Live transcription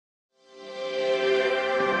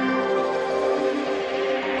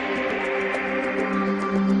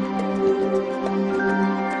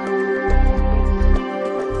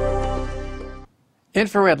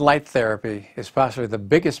Infrared light therapy is possibly the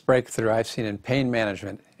biggest breakthrough I've seen in pain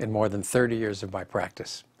management in more than 30 years of my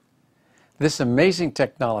practice. This amazing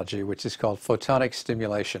technology, which is called photonic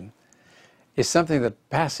stimulation, is something that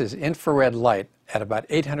passes infrared light at about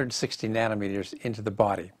 860 nanometers into the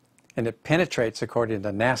body, and it penetrates, according to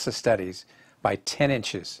NASA studies, by 10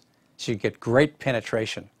 inches. So you get great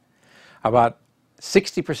penetration. About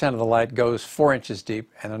 60% of the light goes 4 inches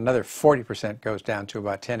deep, and another 40% goes down to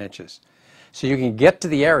about 10 inches. So you can get to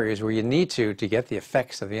the areas where you need to get the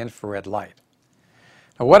effects of the infrared light.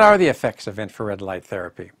 Now, what are the effects of infrared light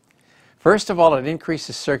therapy? First of all, it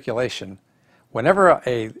increases circulation. Whenever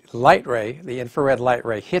a light ray, the infrared light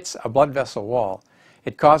ray, hits a blood vessel wall,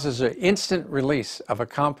 it causes an instant release of a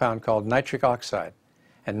compound called nitric oxide.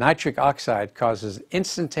 And nitric oxide causes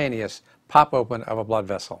instantaneous pop open of a blood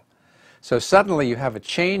vessel. So suddenly you have a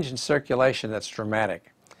change in circulation that's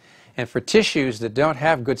dramatic. And for tissues that don't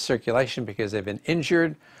have good circulation because they've been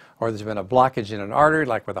injured or there's been a blockage in an artery,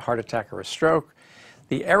 like with a heart attack or a stroke,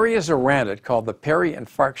 the areas around it, called the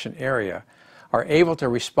peri-infarction area, are able to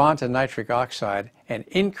respond to nitric oxide and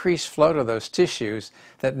increase flow to those tissues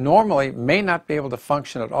that normally may not be able to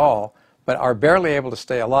function at all, but are barely able to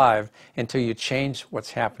stay alive until you change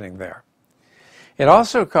what's happening there. It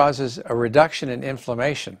also causes a reduction in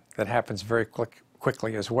inflammation that happens very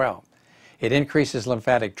quickly as well. It increases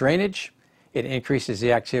lymphatic drainage, it increases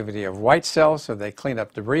the activity of white cells so they clean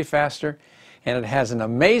up debris faster, and it has an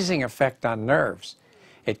amazing effect on nerves.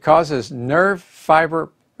 It causes nerve fibers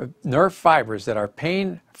that are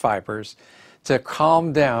pain fibers to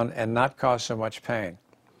calm down and not cause so much pain.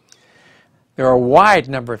 There are a wide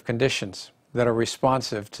number of conditions that are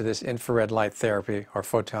responsive to this infrared light therapy or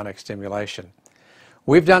photonic stimulation.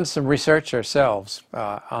 We've done some research ourselves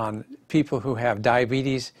on people who have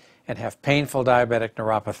diabetes and have painful diabetic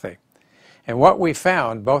neuropathy. And what we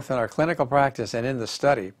found, both in our clinical practice and in the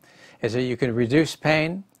study, is that you can reduce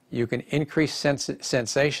pain, you can increase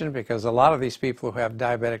sensation, because a lot of these people who have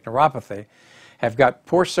diabetic neuropathy have got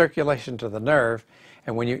poor circulation to the nerve,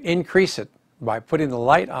 and when you increase it by putting the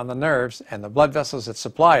light on the nerves and the blood vessels that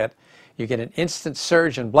supply it, you get an instant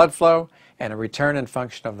surge in blood flow and a return in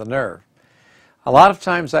function of the nerve. A lot of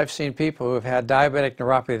times I've seen people who have had diabetic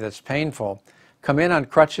neuropathy that's painful come in on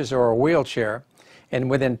crutches or a wheelchair, and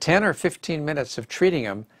within 10 or 15 minutes of treating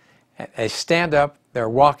them, they stand up, they're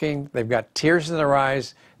walking, they've got tears in their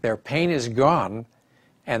eyes, their pain is gone,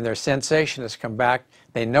 and their sensation has come back.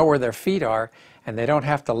 They know where their feet are, and they don't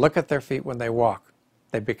have to look at their feet when they walk.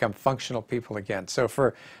 They become functional people again. So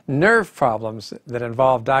for nerve problems that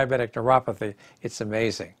involve diabetic neuropathy, it's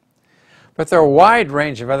amazing. But there are a wide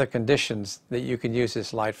range of other conditions that you can use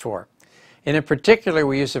this light for. And in particular,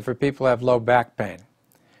 we use it for people who have low back pain.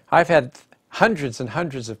 I've had hundreds and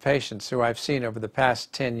hundreds of patients who I've seen over the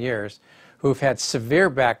past 10 years who've had severe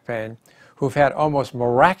back pain, who've had almost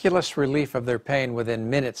miraculous relief of their pain within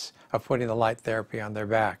minutes of putting the light therapy on their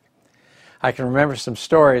back. I can remember some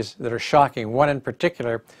stories that are shocking. One in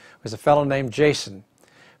particular was a fellow named Jason,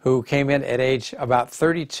 who came in at age about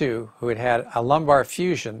 32, who had had a lumbar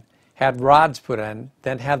fusion, had rods put in,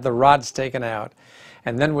 then had the rods taken out,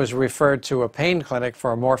 and then was referred to a pain clinic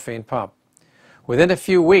for a morphine pump. Within a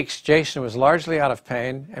few weeks, Jason was largely out of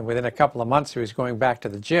pain, and within a couple of months he was going back to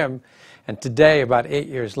the gym, and today, about 8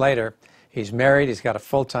 years later, he's married, he's got a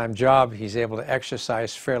full-time job, he's able to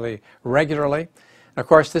exercise fairly regularly. And of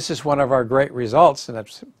course, this is one of our great results, and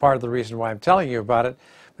that's part of the reason why I'm telling you about it,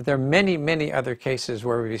 but there are many, many other cases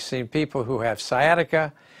where we've seen people who have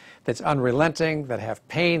sciatica that's unrelenting, that have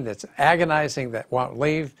pain that's agonizing, that won't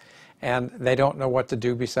leave, and they don't know what to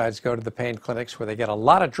do besides go to the pain clinics where they get a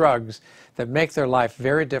lot of drugs that make their life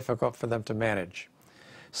very difficult for them to manage.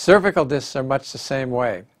 Cervical discs are much the same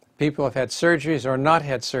way. People have had surgeries or not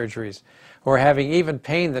had surgeries, or having even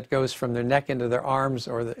pain that goes from their neck into their arms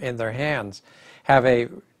or in their hands, have a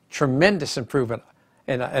tremendous improvement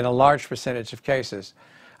in a large percentage of cases.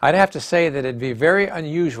 I'd have to say that it'd be very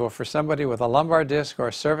unusual for somebody with a lumbar disc or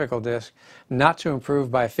a cervical disc not to improve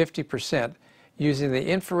by 50% using the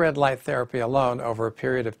infrared light therapy alone over a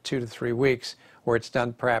period of 2 to 3 weeks, where it's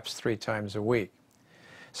done perhaps 3 times a week.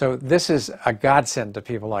 So this is a godsend to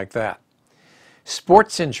people like that.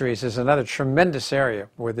 Sports injuries is another tremendous area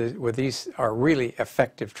where these are really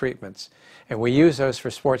effective treatments. And we use those for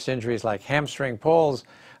sports injuries like hamstring pulls,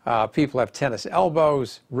 people have tennis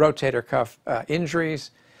elbows, rotator cuff injuries.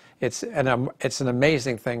 It's an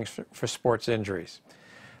amazing thing for sports injuries.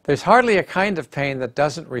 There's hardly a kind of pain that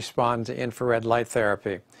doesn't respond to infrared light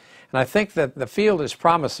therapy. And I think that the field is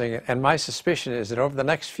promising, and my suspicion is that over the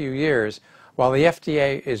next few years, While the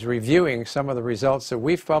FDA is reviewing some of the results that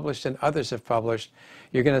we've published and others have published,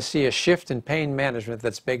 you're going to see a shift in pain management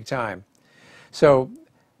that's big time. So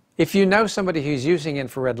if you know somebody who's using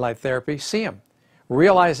infrared light therapy, see them.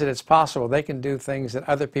 Realize that it's possible they can do things that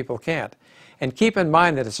other people can't. And keep in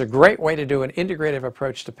mind that it's a great way to do an integrative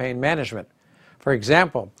approach to pain management. For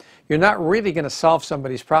example, you're not really going to solve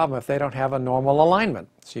somebody's problem if they don't have a normal alignment.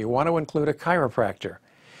 So you want to include a chiropractor.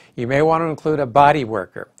 You may want to include a body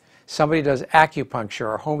worker. Somebody does acupuncture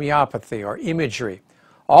or homeopathy or imagery.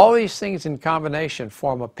 All these things in combination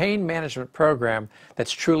form a pain management program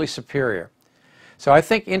that's truly superior. So I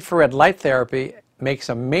think infrared light therapy makes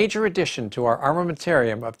a major addition to our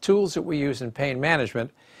armamentarium of tools that we use in pain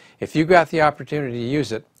management. If you got the opportunity to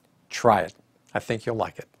use it, try it. I think you'll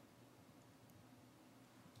like it.